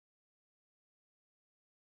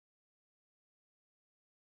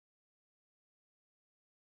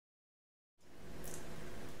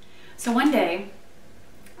So one day,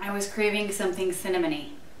 I was craving something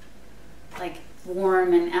cinnamony, like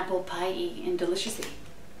warm and apple pie-y and delicious-y.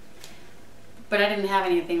 But I didn't have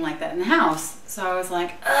anything like that in the house, so I was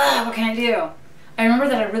like, ugh, what can I do? I remember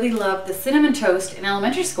that I really loved the cinnamon toast in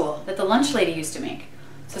elementary school that the lunch lady used to make.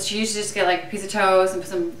 So she used to just get like a piece of toast and put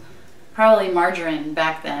some, probably margarine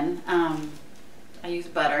back then. I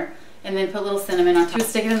used butter, and then put a little cinnamon on top. She would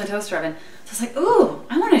stick it in the toaster oven. So I was like, ooh,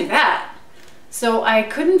 I want to do that. So I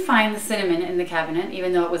couldn't find the cinnamon in the cabinet,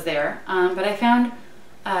 even though it was there, but I found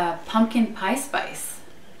pumpkin pie spice.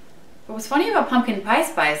 But what's funny about pumpkin pie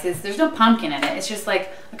spice is there's no pumpkin in it. It's just like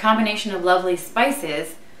a combination of lovely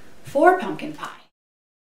spices for pumpkin pie.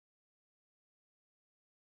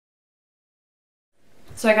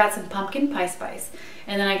 So I got some pumpkin pie spice,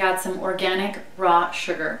 and then I got some organic raw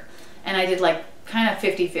sugar, and I did like kind of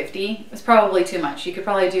 50-50. It was probably too much. You could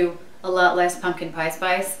probably do a lot less pumpkin pie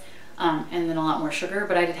spice and then a lot more sugar,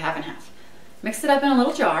 but I did half and half. Mixed it up in a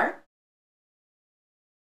little jar.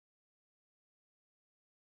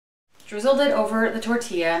 Drizzled it over the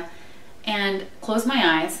tortilla and closed my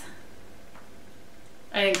eyes.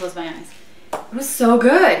 I didn't close my eyes. It was so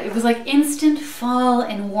good. It was like instant fall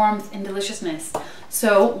and warmth and deliciousness.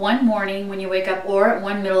 So one morning when you wake up, or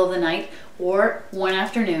one middle of the night, or one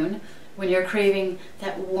afternoon, when you're craving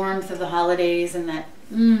that warmth of the holidays and that,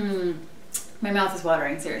 my mouth is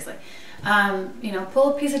watering, seriously. You know,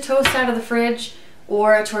 pull a piece of toast out of the fridge,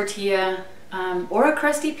 or a tortilla, or a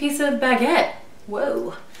crusty piece of baguette.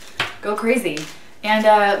 Whoa, go crazy.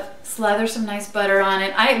 And slather some nice butter on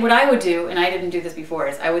it. What I would do, and I didn't do this before,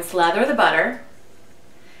 is I would slather the butter,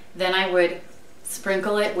 then I would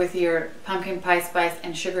sprinkle it with your pumpkin pie spice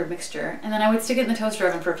and sugar mixture, and then I would stick it in the toaster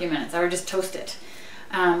oven for a few minutes. I would just toast it.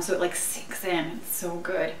 So it like sinks in. It's so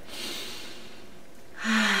good.